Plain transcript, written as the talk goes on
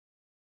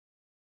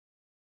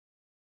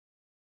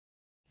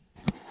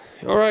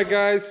All right,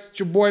 guys, it's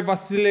your boy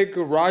Vasile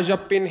Garage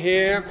up in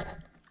here,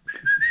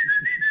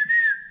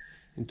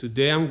 and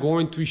today I'm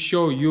going to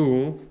show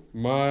you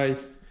my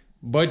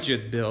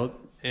budget build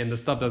and the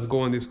stuff that's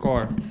going in this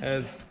car.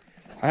 As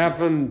I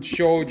haven't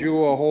showed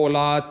you a whole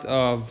lot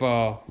of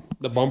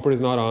the bumper is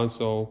not on,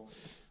 so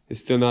it's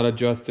still not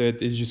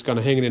adjusted. It's just kind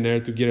of hanging in there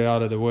to get it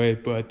out of the way.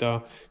 But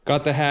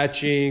got the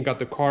hatching, got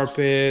the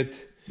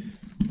carpet,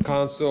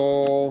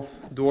 console,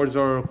 doors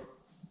are,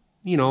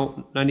 you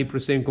know,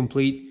 90%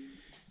 complete.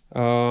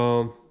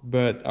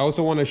 But I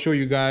also want to show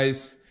you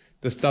guys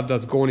the stuff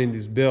that's going in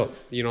this build.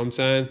 You know what I'm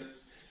saying?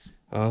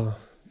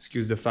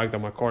 Excuse the fact that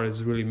my car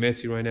is really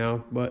messy right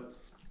now, but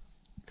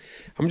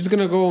I'm just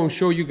gonna go and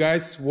show you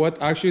guys what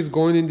actually is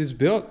going in this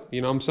build.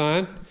 You know what I'm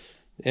saying?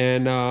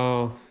 And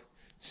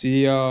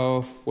see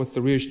what's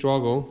the real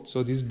struggle.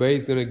 So this bay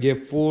is gonna get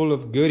full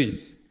of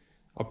goodies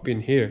up in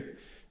here.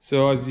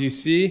 So as you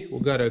see, we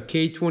got a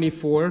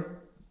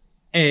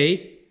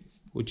K24A,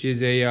 which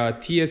is a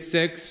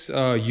TSX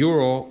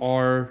Euro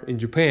R in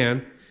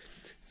Japan.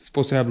 It's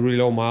supposed to have really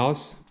low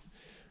miles.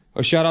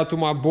 A shout out to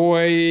my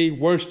boy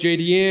Works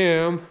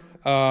JDM,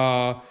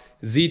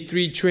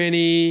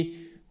 Z320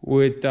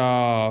 with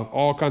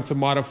all kinds of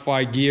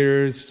modified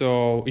gears.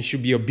 So it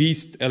should be a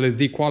beast.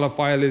 LSD,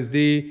 qualified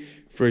LSD,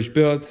 fresh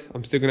build.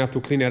 I'm still gonna have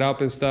to clean it up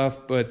and stuff,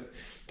 but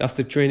that's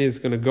the training that's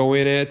gonna go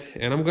in it.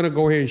 And I'm gonna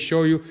go ahead and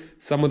show you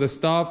some of the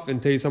stuff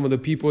and tell you some of the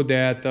people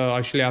that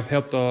actually have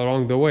helped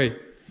along the way.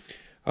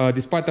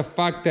 Despite the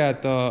fact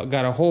that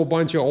got a whole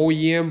bunch of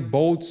OEM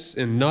bolts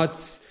and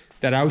nuts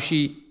that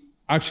actually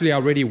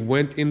already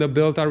went in the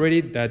build already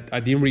that I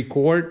didn't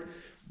record,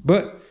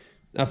 but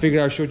I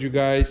figured I showed you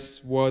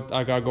guys what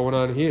I got going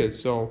on here.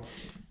 So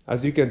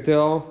as you can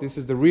tell, this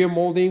is the rear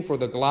molding for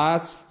the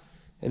glass,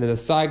 and then the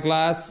side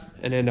glass,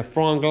 and then the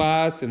front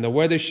glass, and the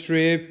weather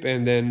strip,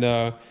 and then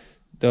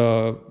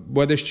the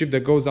weather strip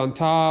that goes on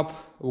top.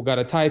 We got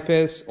a Type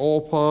S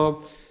oil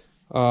pump.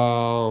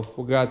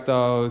 We got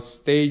the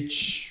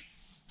stage,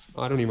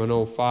 I don't even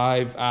know,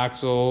 5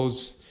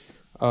 axles.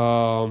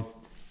 Yeah,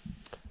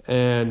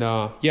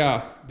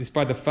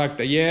 despite the fact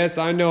that, yes,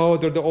 I know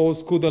they're the old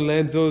school, the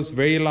Lenzos,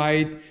 very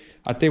light.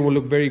 I think will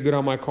look very good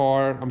on my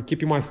car. I'm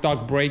keeping my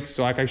stock brakes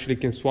so I actually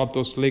can swap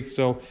those slicks.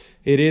 So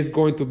it is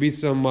going to be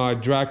some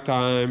drag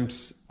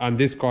times on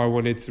this car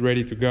when it's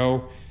ready to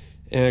go.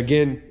 And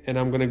again,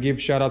 I'm going to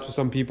give shout out to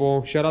some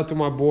people. Shout out to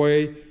my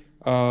boy,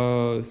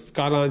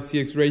 Skyline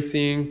CX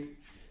Racing,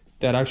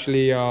 that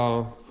actually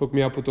hooked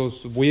me up with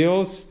those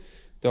wheels,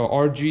 the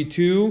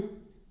RGD2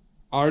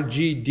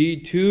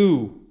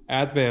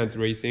 Advanced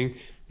Racing.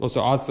 Those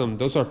are awesome.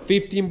 Those are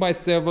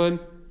 15x7,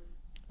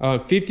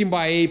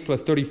 15x8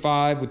 plus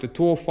 35 with the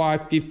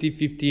 205, 50,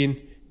 15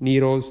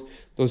 needles.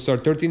 Those are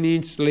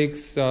 13-inch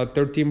slicks,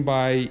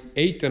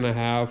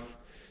 13x8.5,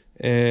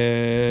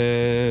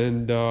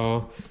 and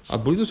I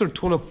believe those are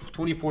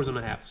 24s and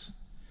a halves.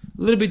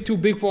 A little bit too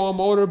big for our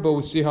motor, but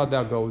we'll see how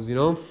that goes, you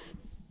know.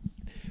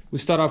 We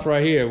start off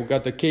right here. We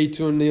got the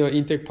K-tune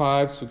intake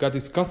pipes. We got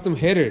this custom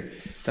header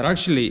that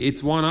actually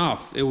it's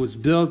one-off. It was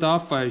built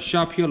off a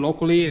shop here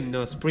locally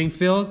in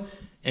Springfield,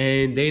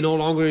 and they no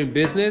longer in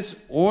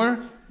business, or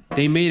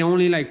they made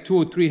only like 2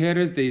 or 3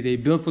 headers they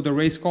built for the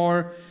race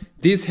car.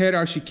 This header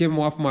actually came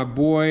off my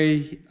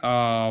boy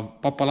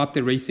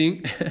Papalate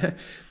Racing.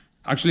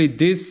 Actually,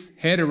 this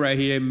header right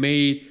here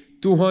made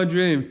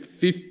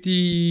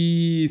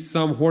 250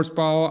 some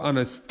horsepower on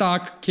a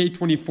stock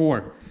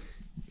K24.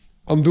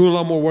 I'm doing a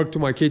lot more work to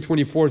my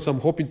K24, so I'm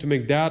hoping to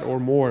make that or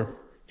more.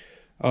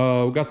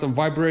 We got some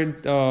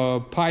vibrant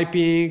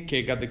piping.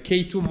 Okay, got the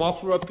K2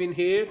 muffler up in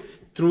here,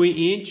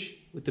 3-inch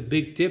with the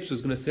big tip, so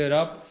it's gonna set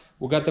up.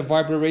 We got the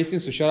Vibrant Racing,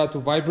 so shout out to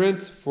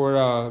Vibrant for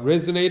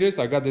resonators.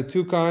 I got the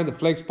 2 kind, the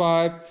flex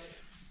pipe.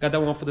 Got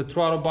that one for the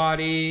throttle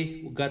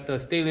body. We got the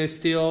stainless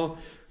steel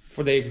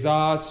for the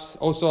exhaust.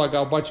 Also, I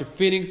got a bunch of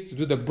fittings to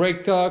do the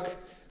brake tuck.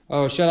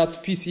 Shout out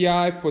to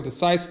PCI for the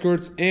side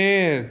skirts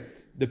and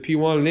the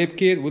P1 lip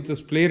kit with the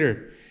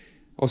splitter.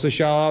 Also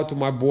shout out to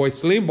my boy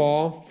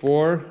Slimball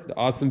for the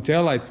awesome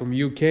taillights from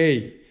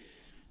UK.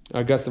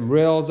 I got some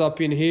rails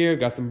up in here,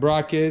 got some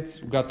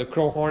brackets, we got the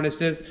crow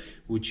harnesses,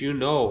 which you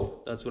know,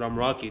 that's what I'm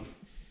rocking.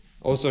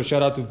 Also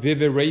shout out to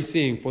Vivid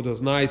Racing for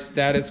those nice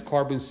status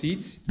carbon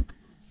seats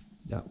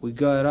that we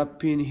got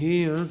up in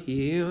here.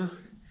 Yeah,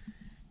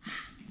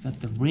 got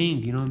the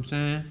ring, you know what I'm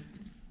saying?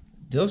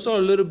 Those are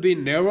a little bit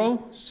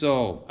narrow,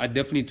 so I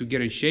definitely need to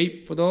get in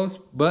shape for those,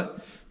 but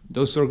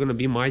those are gonna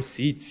be my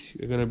seats.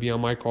 They're gonna be on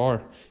my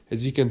car.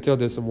 As you can tell,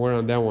 there's some wear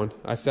on that one.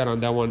 I sat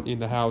on that one in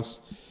the house.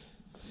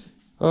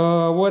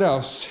 What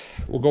else?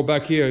 We'll go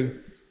back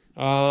here.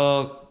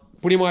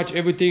 Pretty much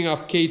everything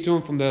of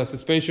K-tune, from the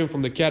suspension,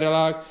 from the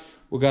Cadillac.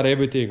 We got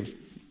everything.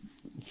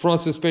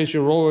 Front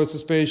suspension, roller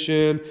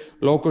suspension,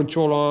 low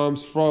control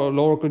arms,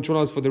 lower control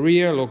arms for the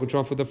rear, low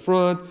control for the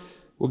front.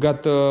 We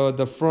got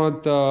the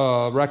front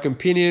rack and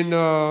pinion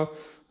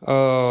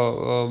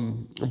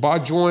bar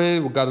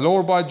joint. We got the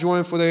lower bar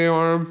joint for the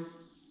arm.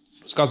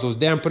 It's got those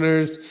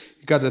dampeners.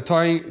 You got the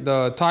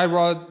tie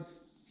rod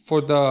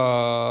for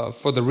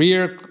the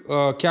rear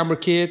camera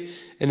kit,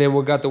 and then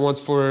we got the ones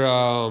for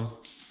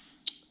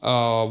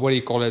what do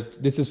you call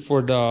it? This is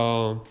for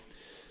the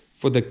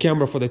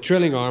camera for the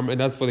trailing arm, and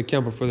that's for the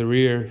camera for the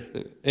rear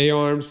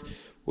A-arms.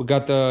 We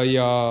got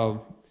the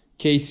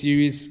K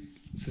series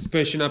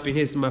suspension up in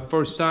here. This is my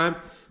first time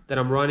that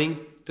I'm running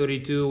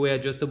 32 way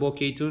adjustable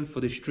K-tune for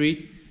the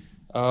street.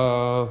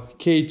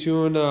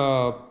 K-tune,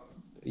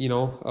 you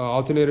know,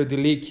 alternator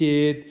delete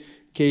kit,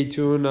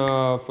 K-tune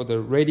for the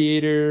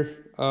radiator,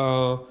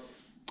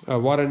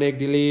 water neck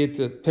delete,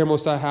 the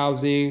thermostat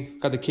housing,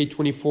 got the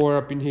K24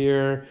 up in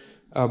here,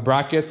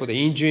 bracket for the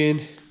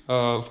engine,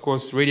 of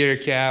course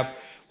radiator cap.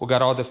 We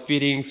got all the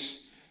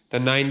fittings, the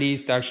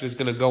 90s that actually is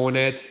gonna go in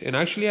it. And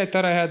actually I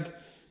thought I had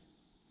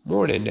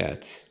more than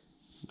that.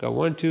 Got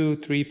 1, 2,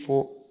 3,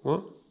 4,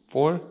 what?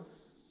 4?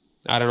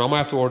 I don't know, I might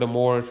have to order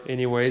more.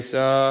 Anyways,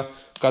 got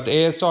the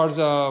ASR's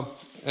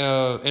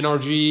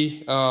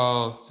NRG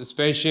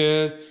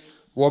suspension,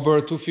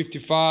 Weber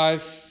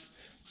 255.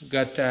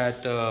 Got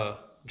that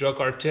drug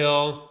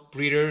cartel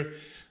breeder.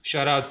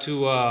 Shout out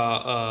to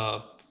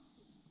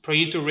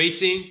Proyecto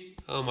Racing.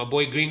 My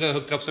boy Gringa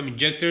hooked up some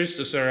injectors.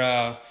 Those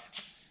are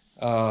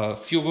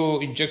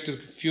fuel injectors,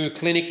 fuel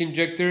clinic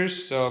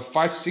injectors,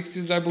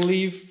 560s I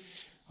believe.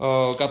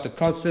 Got the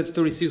Concept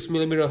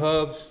 36mm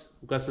hubs.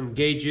 Got some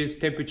gauges,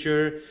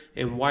 temperature,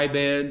 and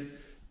wideband.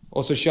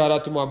 Also shout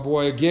out to my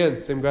boy again,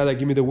 same guy that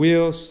gave me the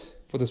wheels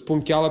for the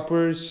spoon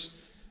calipers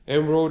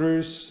and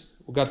rotors.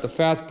 We got the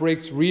fast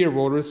brakes rear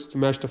rotors to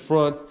match the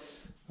front.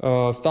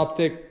 Stop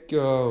tech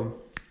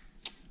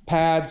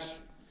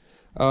pads.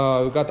 We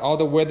got all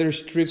the weather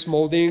strips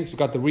moldings. We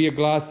got the rear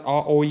glass,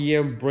 all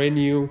OEM, brand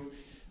new.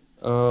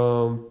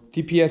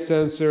 TPS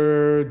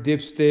sensor,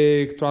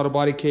 dipstick, throttle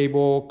body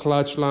cable,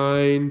 clutch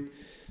line.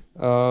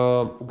 We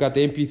got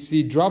the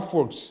MPC drop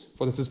forks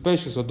for the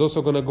suspension, so those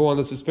are gonna go on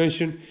the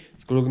suspension.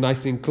 It's gonna look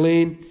nice and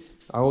clean.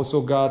 I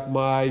also got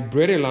my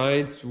braided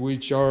lines,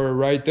 which are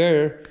right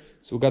there.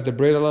 So we got the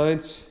braided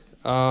lines,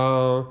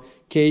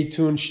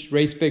 K-tune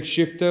race spec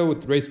shifter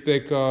with race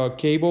spec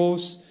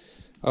cables,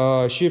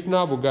 shift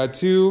knob. We got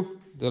 2,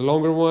 the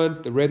longer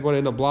one, the red one,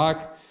 and the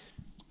black.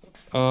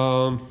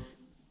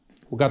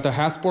 We got the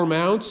Hasport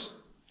mounts.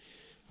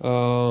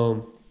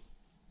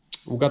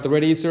 We got the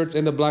red inserts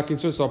and the black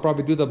inserts. So I'll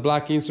probably do the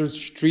black inserts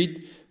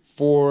street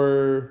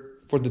for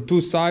the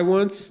 2 side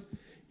ones,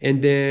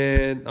 and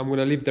then I'm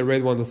gonna leave the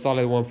red one, the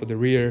solid one, for the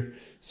rear.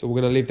 So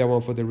we're gonna leave that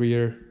one for the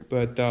rear,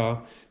 but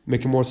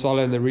make it more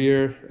solid in the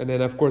rear. And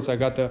then of course I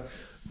got the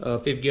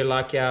 5th gear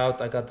lockout.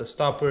 I got the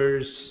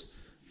stoppers.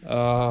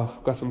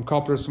 Got some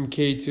couplers from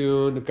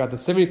K-tune. Got the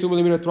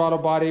 72mm throttle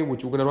body,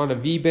 which we're gonna run a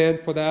V-band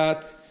for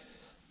that.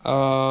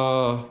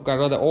 Got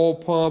another oil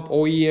pump,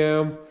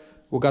 OEM.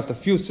 We got the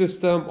fuel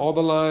system, all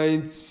the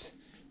lines,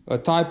 a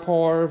Type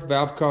R,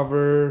 valve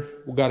cover.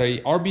 We got a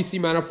RBC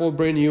manifold,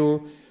 brand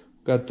new.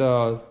 Got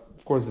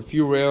of course the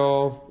fuel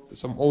rail,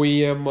 some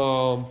OEM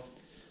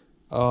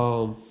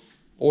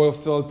oil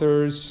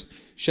filters.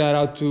 Shout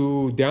out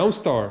to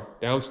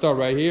Downstar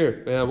right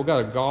here. Man, we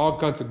got all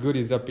kinds of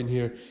goodies up in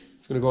here.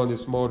 It's gonna go on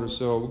this motor.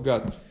 So we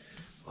got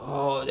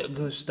all that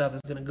good stuff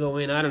is gonna go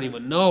in. I don't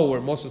even know where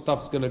most of the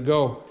stuff is gonna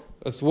go.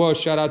 As well,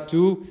 shout out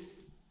to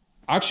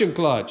Action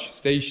Clutch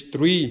Stage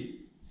 3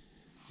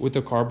 with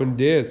the carbon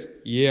disc.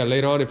 Yeah,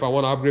 later on if I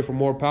want to upgrade for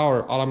more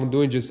power, all I'm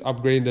doing is just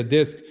upgrading the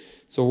disc.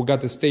 So we got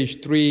the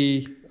Stage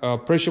 3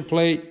 pressure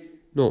plate.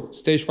 No,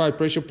 Stage 5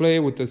 pressure plate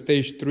with the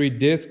Stage 3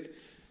 disc.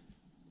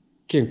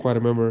 Can't quite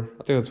remember.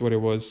 I think that's what it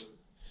was.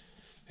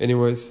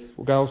 Anyways,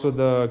 we got also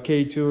the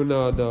K-tune.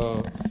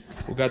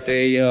 We got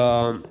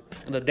the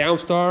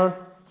Downstar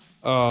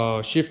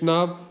shift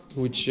knob,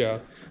 which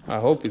I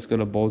hope it's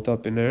gonna bolt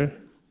up in there.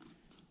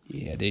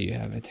 Yeah, there you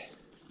have it.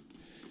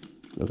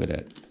 Look at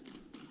that.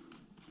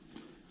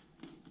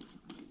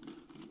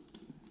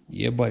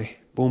 Yeah, buddy.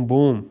 Boom,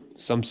 boom.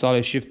 Some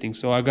solid shifting.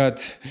 So I got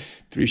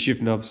 3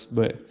 shift knobs,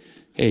 but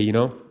hey, you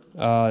know,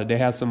 they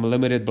had some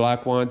limited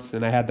black ones,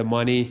 and I had the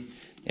money,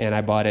 and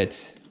I bought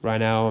it. Right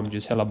now, I'm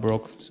just hella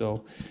broke.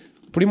 So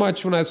pretty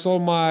much when I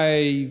sold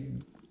my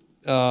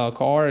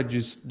car,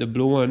 just the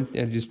blue one,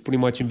 and just pretty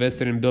much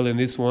invested in building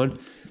this one,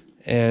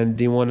 and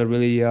didn't want to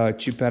really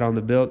chip out on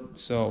the build.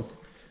 So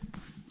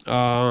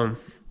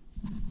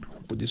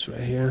put this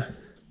right here.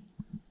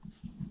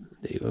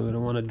 There you go. I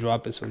don't want to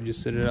drop it, so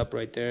just set it up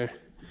right there.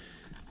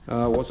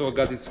 Also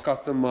got this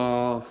custom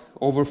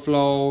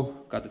overflow,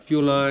 got the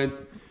fuel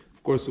lines.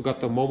 Of course, we got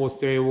the Momo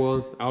steering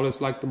wheel. I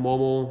always like the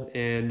Momo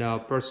and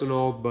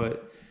personal,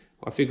 but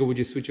I figured we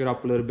just switch it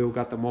up a little bit. We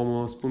got the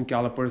Momo spoon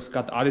calipers,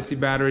 got the Odyssey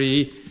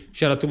battery.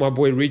 Shout out to my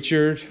boy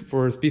Richard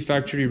for Speed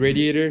Factory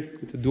radiator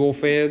with the dual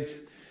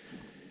fans.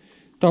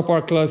 Top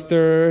R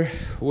cluster.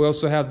 We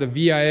also have the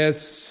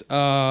VIS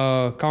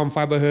carbon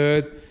fiber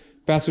hood.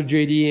 Paso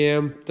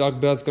JDM. Dog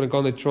belt's gonna go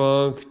on the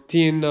trunk.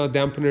 Tin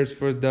dampeners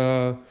for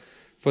the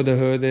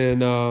hood,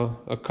 and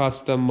a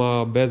custom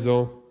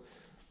bezel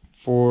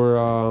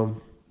for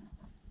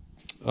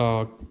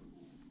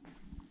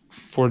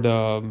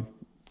the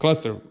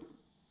cluster.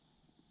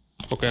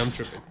 Okay, I'm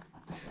tripping.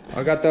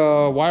 I got the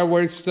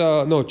Wireworks,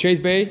 no, Chase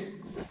Bay,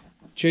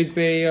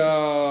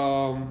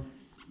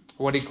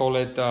 what do you call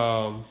it,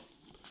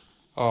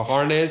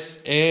 harness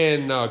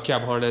and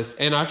cab harness.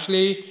 And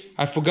actually,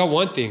 I forgot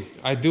one thing.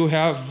 I do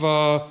have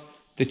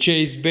the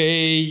Chase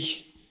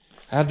Bay,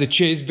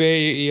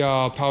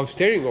 power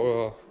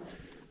steering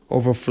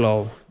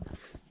overflow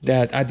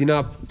that I did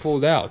not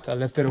pull out. I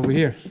left it over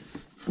here.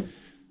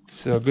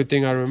 So good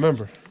thing I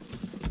remember.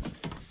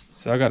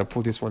 So I gotta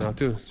pull this one out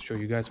too, show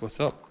you guys what's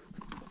up.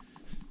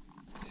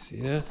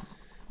 See that?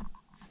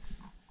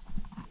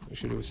 I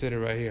should have set it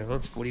right here, huh?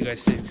 What do you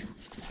guys think?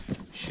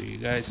 Show you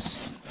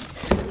guys.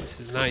 This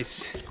is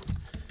nice.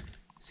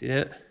 See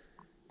that?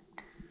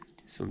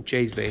 It's from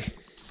Chase Bay.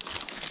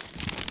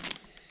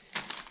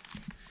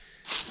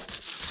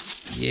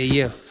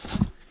 Yeah.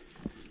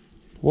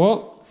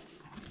 Well,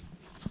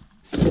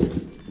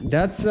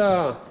 that's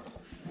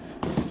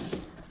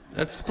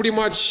pretty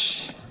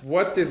much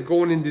what is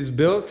going in this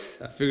build.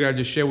 I figured I'd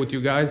just share with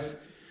you guys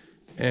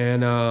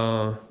and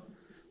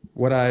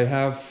what I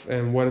have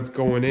and what it's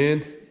going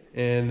in,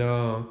 and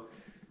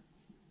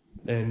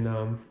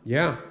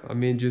yeah, I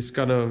mean, just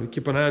gonna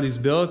keep an eye on this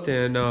build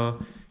and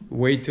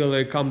wait till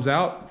it comes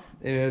out,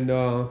 and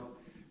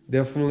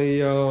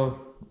definitely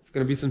it's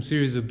gonna be some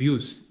serious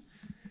abuse.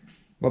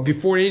 But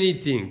before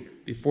anything,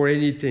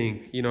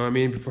 you know what I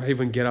mean, before I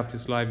even get up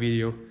this live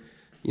video,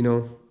 you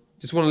know,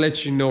 just want to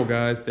let you know,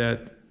 guys,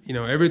 that, you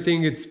know,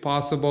 everything is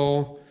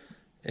possible.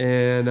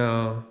 And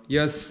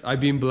yes, I've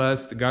been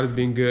blessed. God has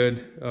been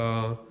good.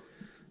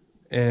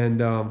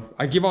 And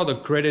I give all the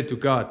credit to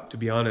God, to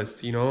be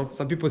honest. You know,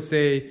 some people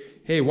say,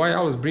 hey, why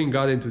always bring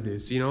God into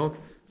this? You know,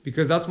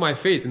 because that's my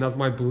faith and that's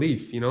my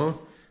belief. You know,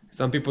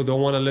 some people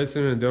don't want to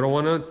listen and they don't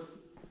want to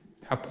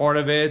have part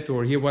of it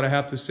or hear what I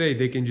have to say.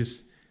 They can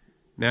just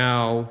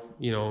now,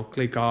 you know,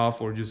 click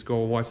off or just go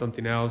watch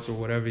something else or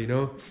whatever, you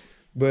know.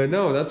 But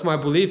no, that's my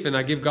belief, and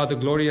I give God the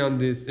glory on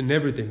this and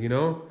everything, you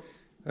know.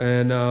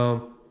 And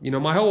you know,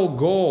 my whole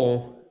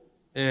goal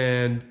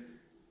and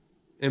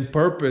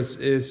purpose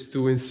is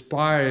to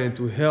inspire and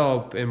to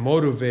help and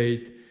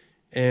motivate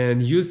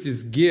and use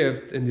this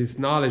gift and this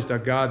knowledge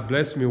that God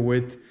blessed me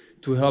with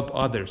to help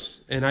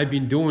others. And I've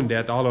been doing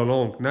that all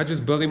along, not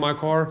just building my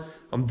car.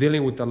 I'm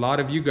dealing with a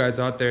lot of you guys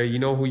out there. You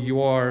know who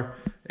you are,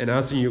 and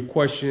answering your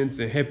questions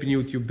and helping you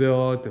with your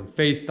build and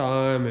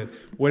FaceTime and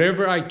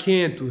whatever I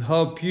can to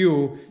help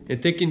you,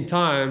 and taking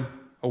time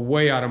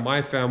away out of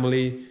my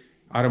family,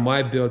 out of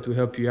my build to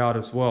help you out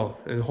as well.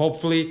 And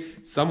hopefully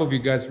some of you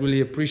guys really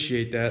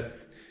appreciate that,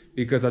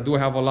 because I do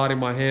have a lot in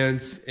my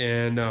hands,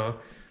 and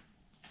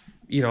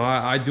you know,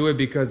 I do it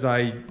because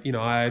I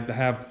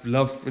have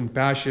love and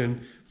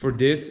passion for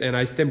this, and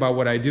I stand by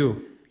what I do.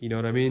 You know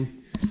what I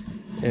mean?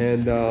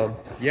 And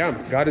yeah,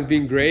 God has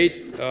been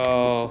great.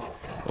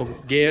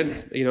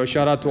 Again, you know,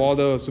 shout out to all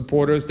the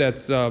supporters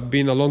that's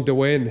been along the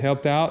way and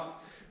helped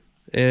out.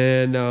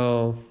 And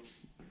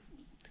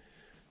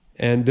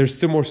there's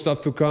still more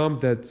stuff to come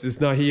that's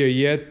it's not here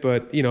yet,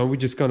 but you know, we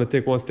just kind of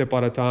take one step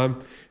at a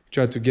time,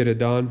 try to get it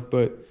done.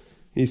 But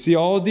you see,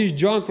 all this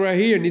junk right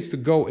here needs to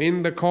go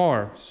in the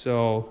car.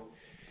 So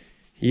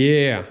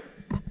yeah,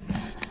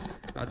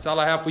 that's all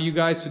I have for you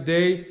guys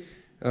today.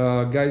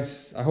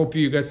 Guys, I hope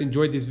you guys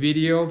enjoyed this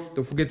video.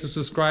 Don't forget to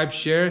subscribe,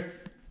 share,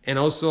 and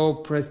also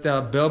press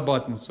that bell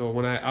button, so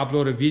when I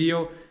upload a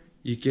video,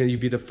 you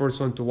be the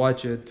first one to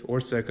watch it, or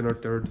second or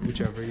third,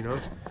 whichever, you know.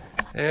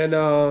 And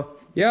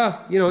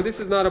yeah, you know, this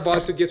is not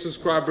about to get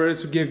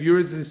subscribers, to get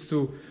viewers. Is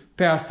to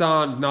pass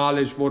on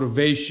knowledge,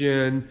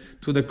 motivation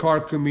to the car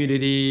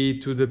community,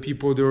 to the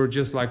people that are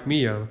just like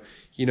me,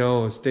 you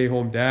know,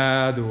 stay-home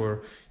dad,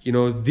 or you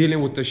know,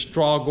 dealing with the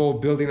struggle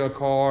building a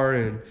car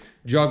and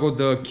juggle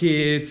the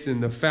kids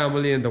and the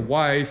family and the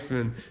wife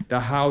and the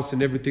house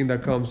and everything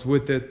that comes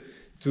with it,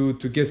 to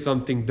get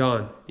something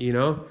done, you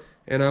know.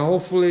 And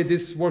hopefully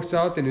this works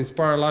out and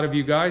inspire a lot of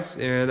you guys.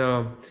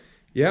 And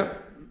yeah,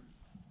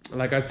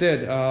 like I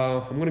said,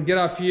 I'm gonna get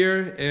off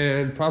here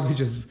and probably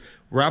just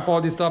wrap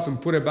all this stuff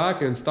and put it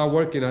back and start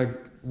working. I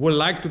would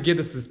like to get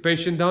the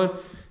suspension done,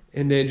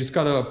 and then just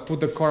kind of put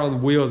the car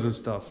on wheels and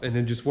stuff, and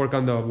then just work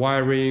on the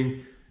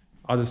wiring,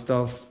 other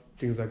stuff,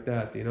 things like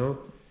that, you know.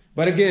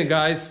 But again,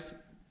 guys,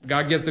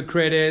 God gets the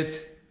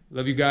credit.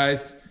 Love you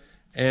guys.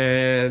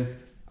 And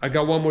I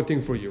got one more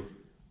thing for you.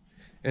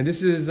 And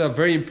this is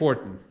very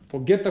important.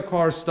 Forget the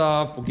car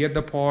stuff, forget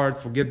the part,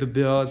 forget the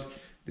build.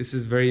 This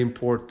is very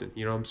important,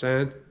 you know what I'm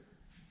saying?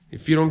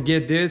 If you don't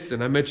get this,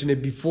 and I mentioned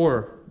it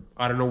before,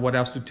 I don't know what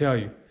else to tell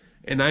you.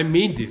 And I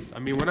mean this. I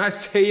mean, when I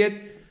say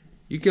it,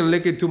 you can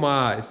look into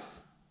my eyes.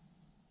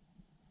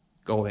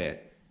 Go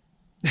ahead.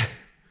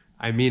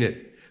 I mean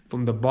it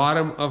from the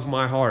bottom of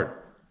my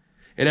heart.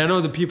 And I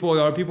know there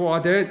are people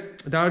out there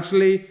that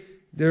actually,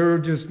 they're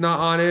just not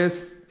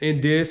honest in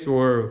this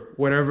or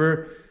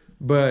whatever,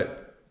 but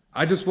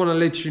I just want to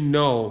let you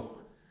know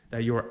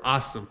that you're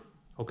awesome,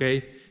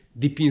 okay?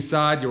 Deep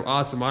inside, you're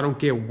awesome. I don't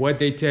care what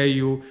they tell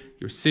you,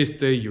 your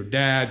sister, your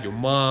dad, your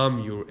mom,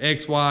 your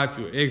ex-wife,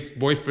 your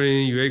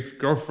ex-boyfriend, your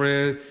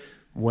ex-girlfriend,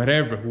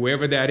 whatever,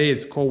 whoever that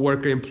is,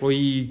 co-worker,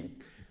 employee,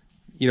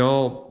 you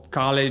know,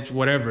 college,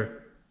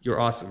 whatever. You're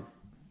awesome.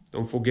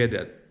 Don't forget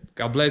that.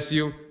 God bless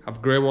you. Have a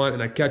great one,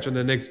 and I'll catch you on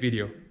the next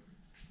video.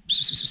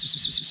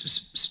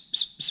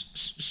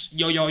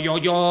 Yo, yo, yo,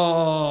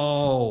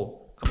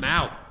 yo. I'm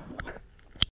out.